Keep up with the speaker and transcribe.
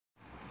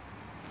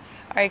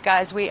All right,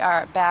 guys, we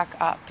are back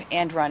up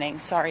and running.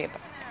 Sorry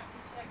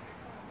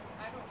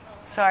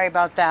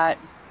about that.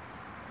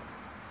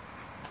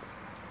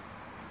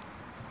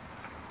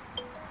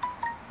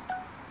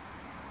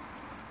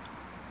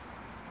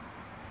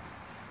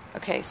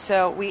 Okay,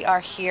 so we are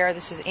here.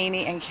 This is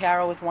Amy and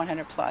Carol with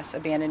 100 Plus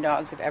Abandoned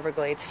Dogs of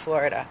Everglades,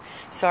 Florida.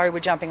 Sorry we're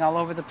jumping all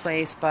over the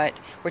place, but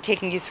we're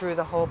taking you through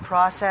the whole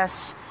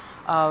process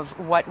of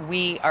what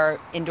we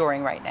are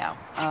enduring right now.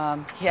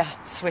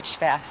 Switched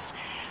fast.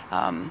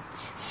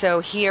 So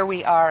here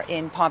we are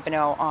in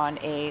Pompano on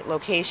a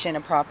location,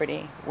 a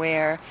property,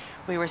 where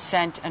we were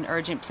sent an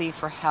urgent plea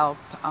for help.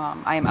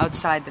 I am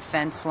outside the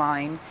fence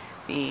line.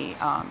 The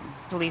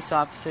police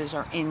officers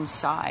are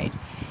inside.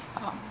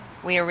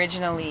 We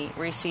originally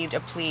received a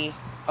plea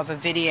of a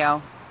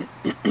video.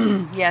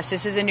 Yes,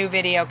 this is a new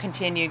video,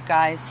 continued,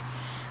 guys.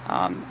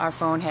 Our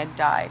phone had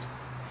died.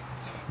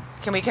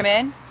 Can we come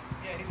in?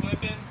 Yeah, he's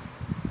limping.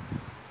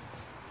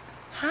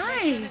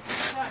 Hi.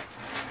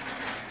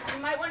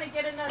 You might want to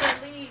get another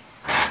lead.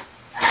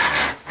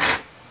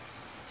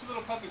 Two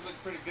little puppies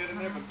look pretty good in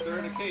there, but they're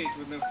in a cage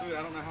with no food.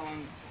 I don't know how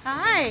long.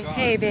 Hi.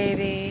 Hey,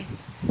 baby.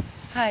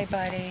 Hi,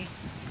 buddy.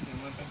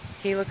 He's limping.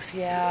 He looks,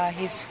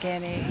 he's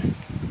skinny.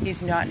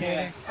 He's not neuter.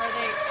 Yeah. Are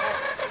they?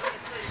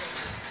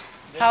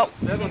 How?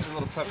 That one's a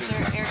little puppy. Is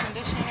there air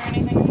conditioning or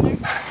anything in there?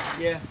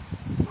 Yeah.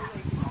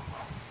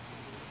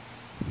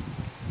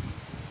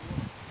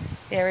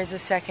 There is a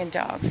second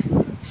dog.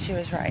 She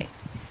was right.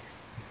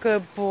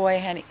 Good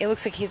boy, honey. It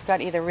looks like he's got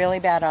either really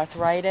bad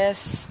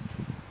arthritis.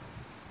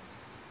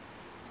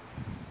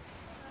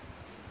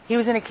 He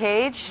was in a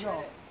cage?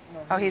 No.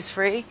 Oh, he's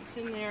free? It's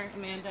in there,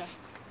 Amanda.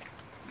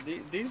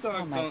 These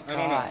dogs Oh my don't. I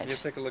don't know. God. You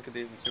take a look at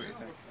these and see what you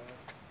think.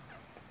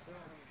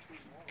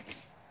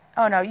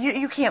 Oh, no,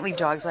 you can't leave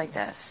dogs like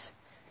this.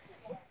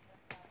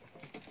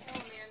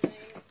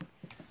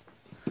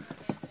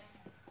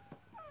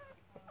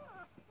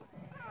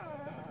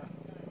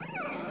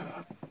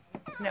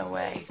 No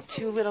way.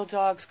 Two little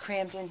dogs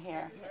crammed in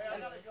here.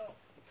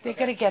 They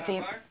gotta get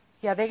they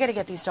gotta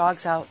get these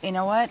dogs out. You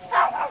know what?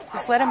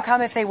 Just let them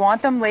come if they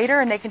want them later,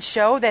 and they can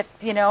show that,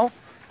 they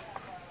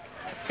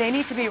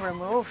need to be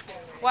removed.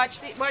 Watch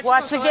the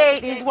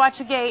gate. Just watch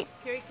the gate.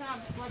 Here he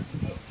comes. Watch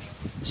the gate.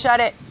 Shut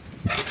it.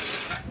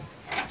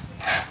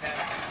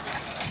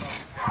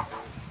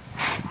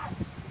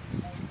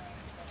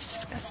 It's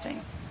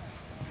disgusting.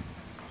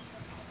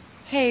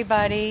 Hey,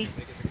 buddy.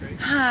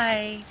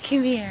 Hi.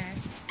 Come here.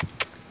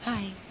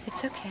 Hi.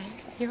 It's okay.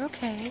 You're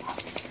okay.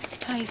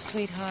 Hi,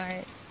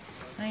 sweetheart.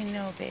 I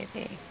know,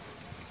 baby.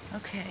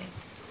 Okay.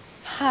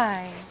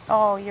 Hi.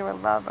 Oh, you're a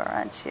lover,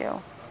 aren't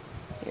you?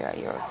 You're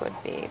a good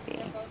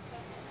baby.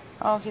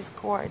 Oh, he's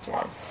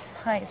gorgeous.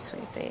 Hi,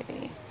 sweet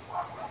baby.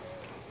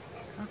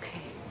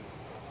 Okay.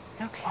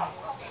 Okay.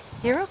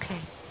 You're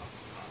okay.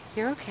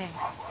 You're okay.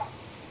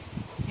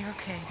 You're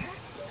okay.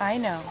 I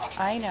know.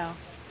 I know.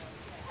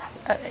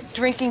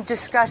 Drinking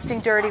disgusting,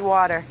 dirty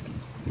water.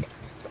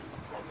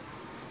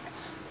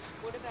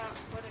 What about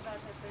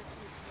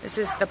This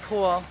is the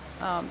pool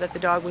that the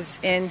dog was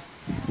in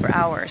for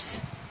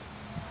hours.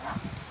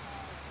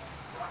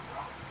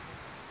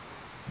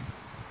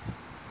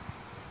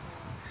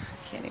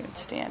 Can't even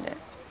stand it.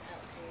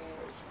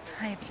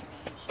 Hi,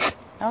 baby.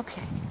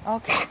 Okay.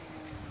 Okay.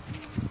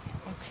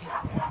 Okay.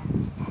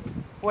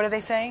 What are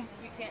they saying?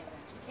 You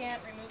can't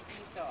remove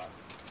these dogs.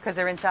 Because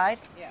they're inside?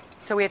 Yeah.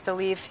 So we have to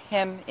leave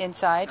him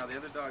inside? Now the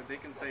other dog, they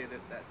can say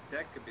that that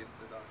deck could be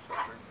the dog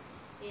shelter.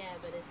 Yeah,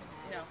 but isn't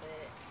No.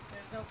 adequate.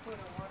 There's no food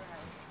or water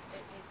house.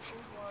 It needs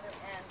food, water,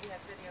 and we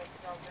have video of the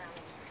dog drowning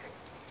in the creek.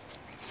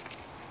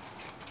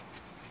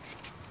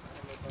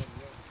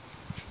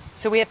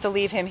 So we have to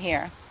leave him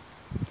here.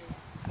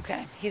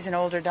 Okay. He's an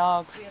older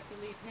dog. We have to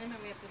leave him,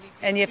 and we have to leave.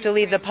 And you have to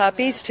leave the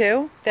puppies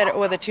too?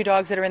 Or the two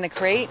dogs that are in the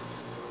crate?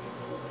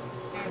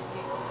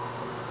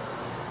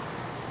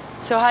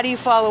 So how do you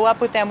follow up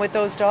with them with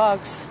those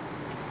dogs?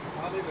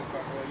 I'll leave it for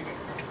you.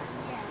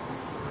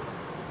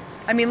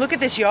 I mean, look at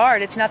this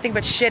yard. It's nothing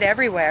but shit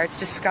everywhere. It's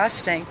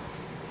disgusting.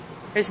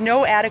 There's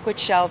no adequate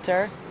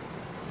shelter.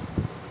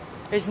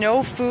 There's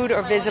no food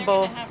or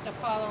visible. We're going to have to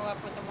follow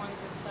up with the ones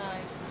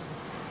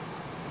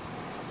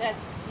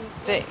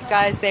inside.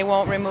 Guys, they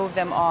won't remove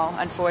them all,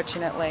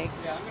 unfortunately.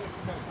 Yeah, I'm going to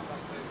prepare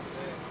somebody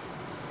today.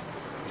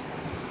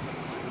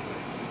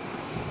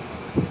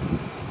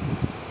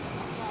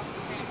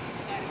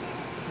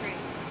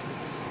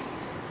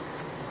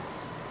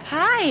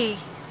 Hi.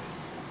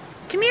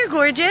 Come here,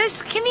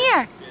 gorgeous. Come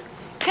here.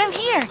 Come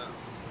here.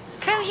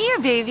 Come here,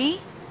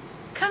 baby.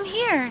 Come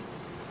here.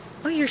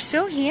 Oh, you're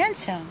so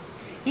handsome.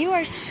 You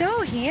are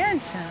so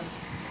handsome.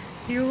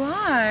 You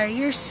are.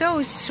 You're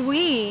so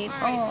sweet. All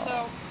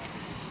right,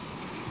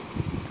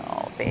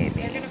 Oh,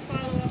 baby. We're going to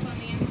follow up on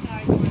the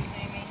inside ones,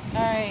 Amy.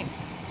 All right.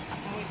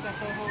 And we've got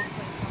the whole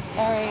place on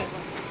the All inside.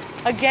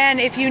 right. Again,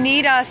 if you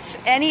need us,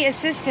 any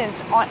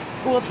assistance,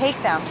 we'll take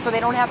them so they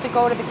don't have to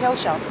go to the kill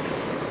shelter.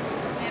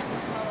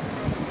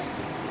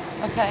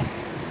 Okay.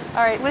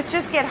 All right, let's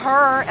just get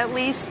her at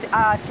least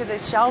to the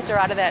shelter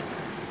out of that,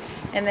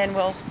 and then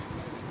we'll...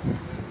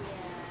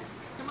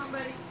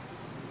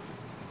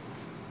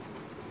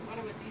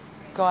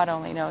 God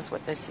only knows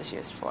what this is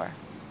used for.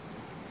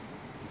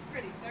 It's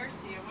pretty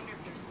thirsty. I wonder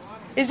if there's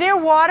water. Is there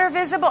water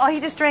visible? Oh, he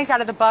just drank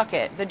out of the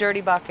bucket, the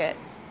dirty bucket.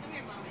 Come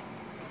here, Mommy.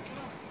 Come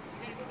on.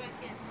 You gotta go back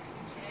in.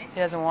 Okay? He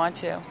doesn't want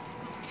to.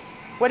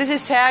 What does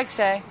his tag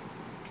say?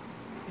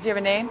 Does he have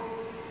a name?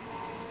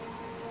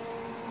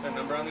 That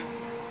number on there?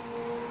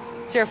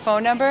 Is there a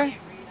phone number? I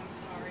can't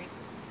read.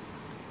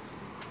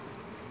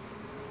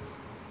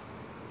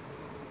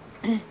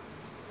 I'm sorry.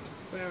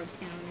 Broward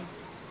County.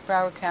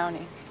 Broward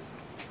County.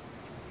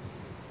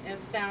 And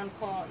found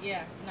call,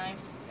 yeah, 9,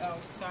 oh,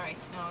 sorry,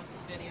 no,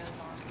 it's video's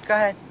on. Go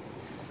ahead.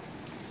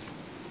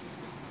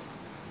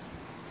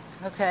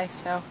 Okay,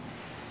 so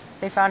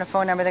they found a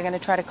phone number. They're going to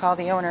try to call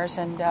the owners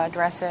and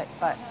address it,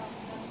 but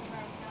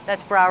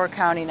that's Broward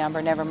County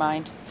number. Never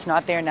mind. It's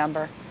not their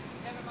number.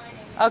 Never mind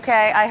it.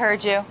 Okay, I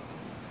heard you.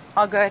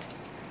 All good.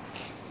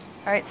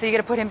 All right, so you're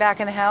going to put him back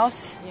in the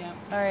house? Yeah.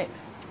 All right.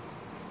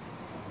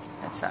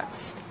 That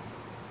sucks.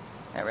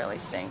 That really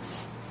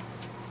stinks.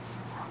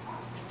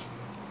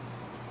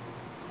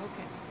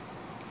 Okay.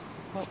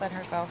 We'll let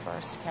her go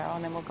first, Carol,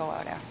 and then we'll go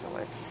out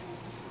afterwards.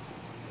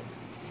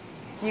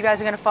 You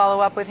guys are going to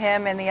follow up with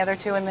him and the other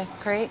two in the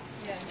crate?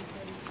 Yeah.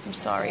 I'm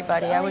sorry,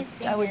 buddy. I would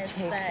take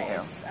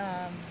you.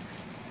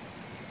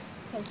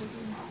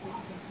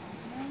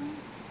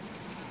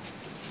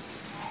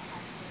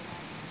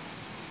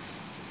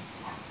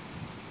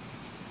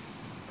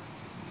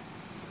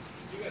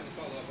 You guys will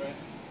follow up, right?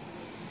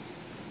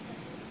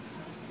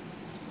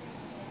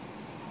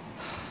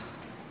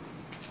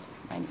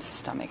 My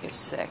stomach is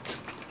sick.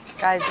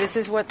 Guys, this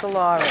is what the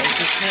law is.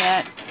 You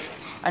can't,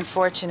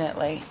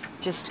 unfortunately,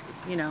 just,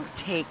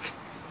 take.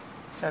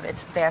 So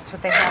that's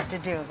what they have to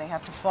do. They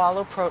have to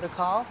follow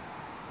protocol,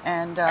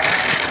 and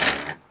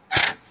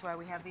that's why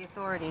we have the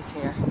authorities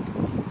here.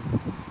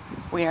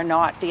 We are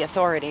not the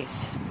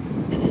authorities.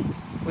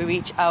 We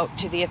reach out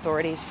to the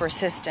authorities for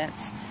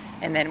assistance,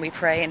 and then we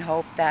pray and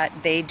hope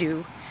that they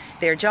do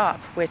their job,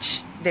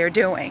 which they're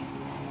doing.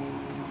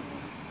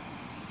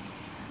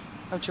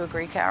 Don't you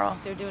agree, Carol?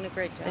 They're doing a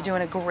great job. They're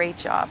doing a great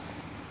job.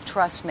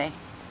 Trust me.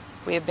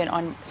 We have been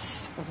on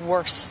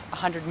worse,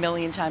 100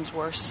 million times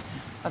worse,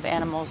 of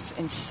animals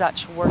in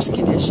such worse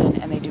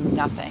condition, and they do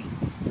nothing.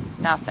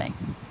 Nothing.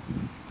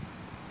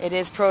 It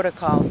is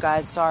protocol,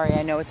 guys. Sorry,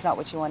 I know it's not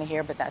what you want to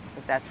hear, but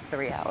that's the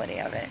reality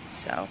of it.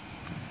 So,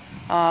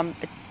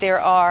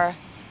 there are,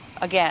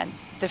 again,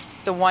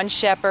 the one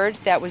shepherd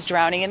that was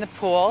drowning in the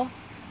pool,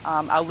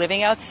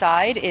 living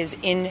outside, is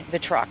in the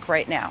truck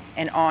right now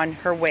and on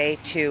her way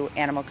to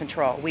animal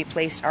control. We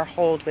placed our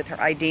hold with her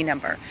ID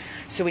number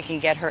so we can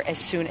get her as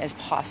soon as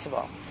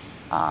possible,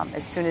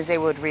 as soon as they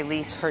would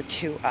release her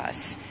to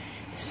us.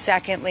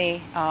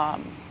 Secondly,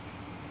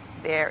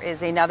 there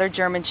is another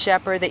German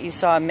shepherd that you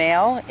saw, a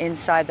male,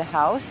 inside the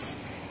house,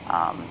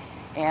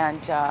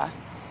 and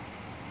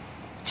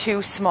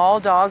two small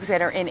dogs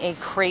that are in a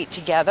crate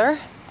together.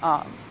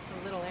 A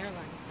little airline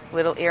crate.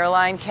 Little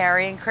airline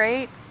carrying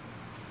crate.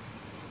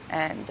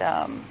 And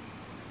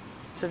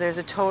so there's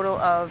a total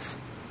of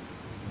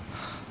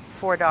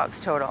 4 dogs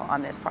total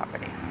on this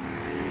property.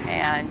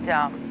 And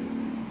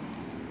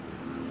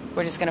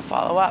we're just going to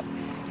follow up.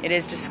 It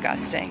is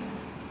disgusting.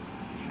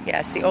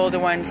 Yes, the older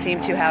ones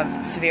seem to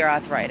have severe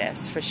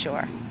arthritis, for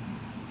sure.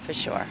 For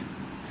sure.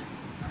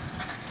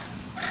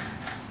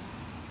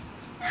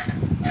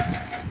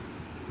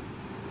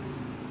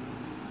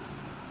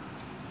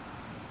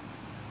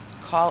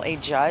 Call a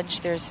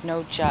judge? There's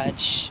no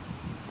judge.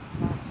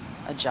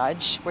 A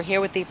judge? We're here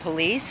with the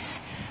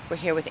police. We're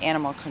here with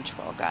animal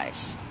control,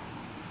 guys.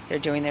 They're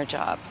doing their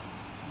job.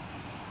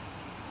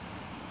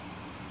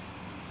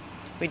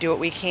 We do what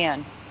we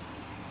can.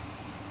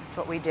 That's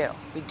what we do.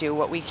 We do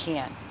what we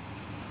can.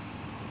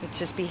 Let's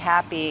just be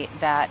happy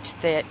that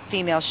the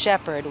female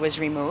shepherd was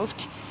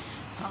removed,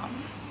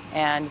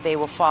 and they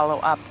will follow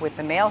up with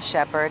the male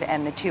shepherd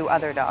and the 2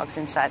 other dogs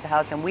inside the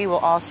house, and we will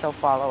also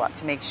follow up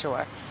to make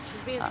sure.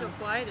 She's being so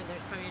quiet and they're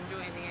probably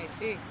enjoying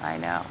the AC. I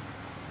know.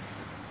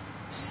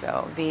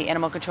 So the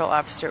animal control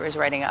officer is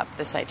writing up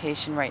the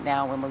citation right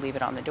now, and we'll leave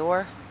it on the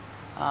door,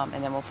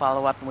 and then we'll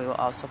follow up, and we will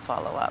also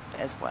follow up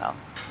as well.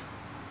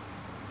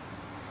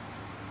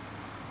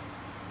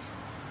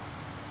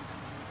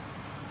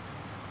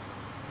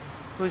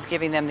 Who's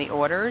giving them the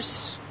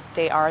orders?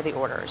 They are the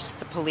orders.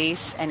 The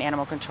police and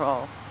animal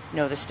control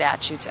know the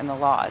statutes and the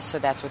laws, so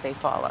that's what they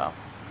follow.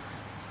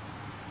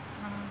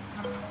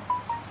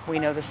 We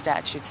know the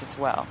statutes as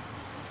well,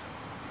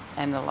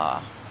 and the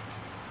law.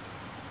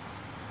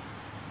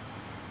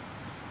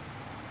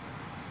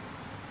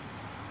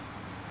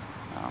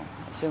 I'll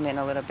zoom in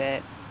a little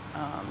bit.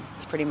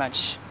 It's pretty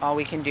much all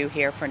we can do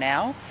here for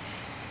now.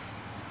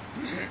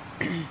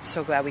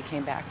 So glad we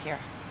came back here.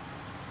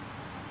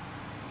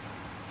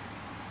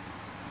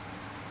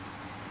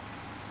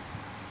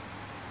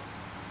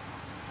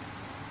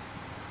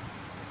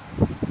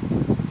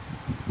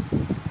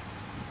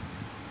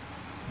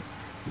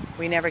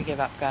 We never give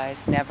up,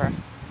 guys. Never.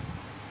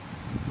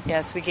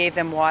 Yes, we gave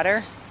them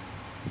water.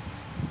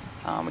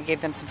 We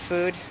gave them some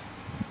food.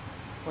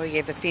 We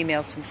gave the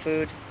females some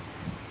food.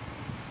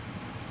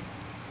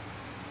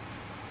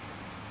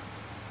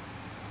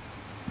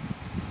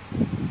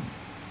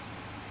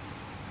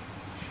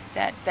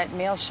 that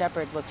male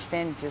shepherd looks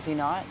thin, does he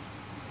not?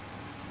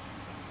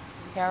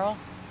 Carol?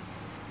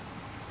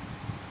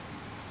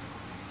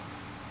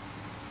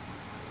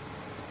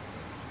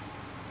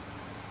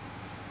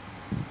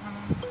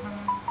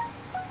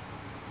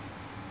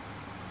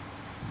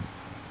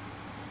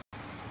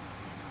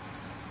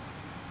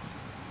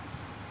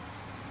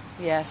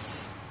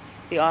 Yes,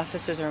 the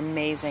officers are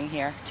amazing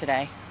here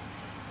today.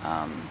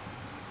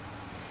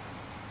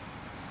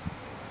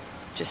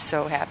 Just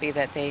so happy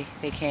that they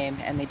came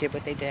and they did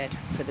what they did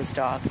for this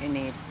dog in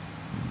need.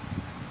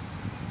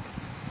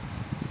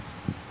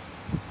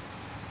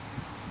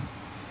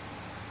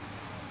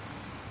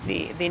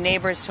 The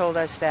neighbors told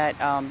us that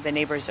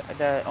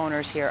the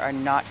owners here are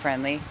not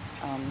friendly.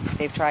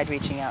 They've tried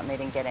reaching out and they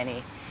didn't get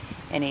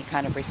any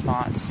kind of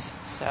response.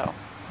 So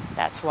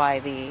that's why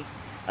the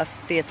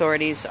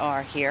authorities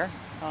are here.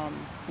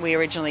 We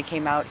originally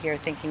came out here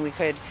thinking we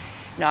could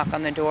knock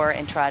on the door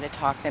and try to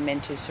talk them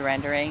into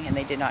surrendering, and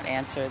they did not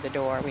answer the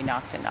door. We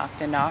knocked and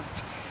knocked and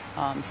knocked.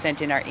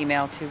 Sent in our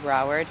email to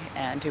Broward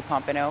and to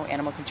Pompano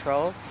Animal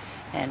Control,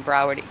 and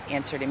Broward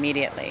answered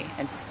immediately.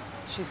 And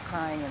she's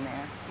crying in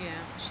there. Yeah,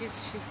 she's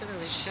gonna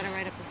leave. She's gotta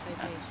write up a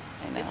citation.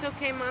 I know. It's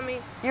okay, mommy.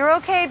 You're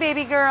okay,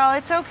 baby girl.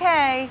 It's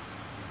okay.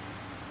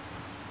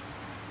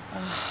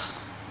 Oh,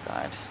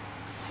 God.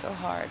 So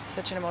hard.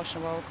 Such an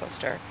emotional roller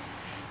coaster.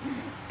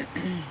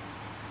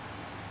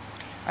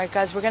 All right,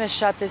 guys, we're going to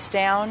shut this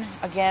down.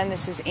 Again,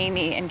 this is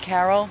Amy and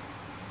Carol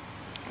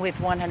with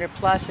 100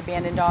 Plus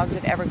Abandoned Dogs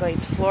of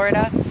Everglades,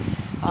 Florida.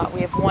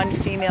 We have one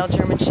female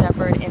German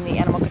Shepherd in the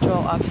Animal Control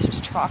Officer's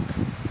truck.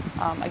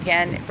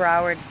 Again,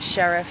 Broward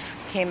Sheriff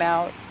came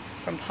out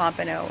from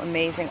Pompano,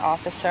 amazing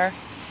officer,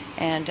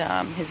 and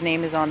his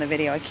name is on the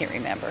video. I can't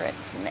remember it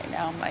right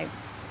now. My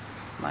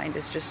mind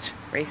is just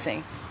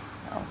racing.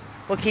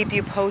 We'll keep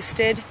you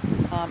posted.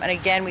 And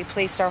again, we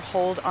placed our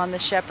hold on the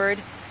shepherd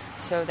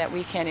so that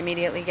we can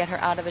immediately get her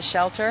out of the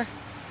shelter.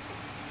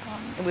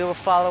 We will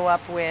follow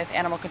up with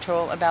Animal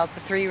Control about the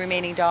 3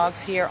 remaining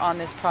dogs here on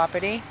this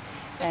property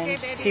and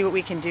see what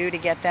we can do to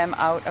get them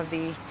out of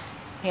the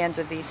hands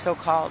of these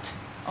so-called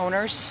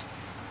owners.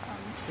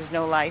 This is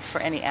no life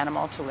for any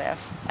animal to live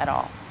at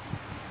all.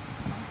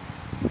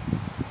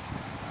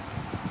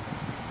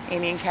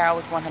 Amy and Carol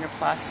with 100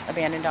 Plus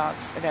Abandoned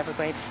Dogs of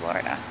Everglades,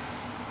 Florida.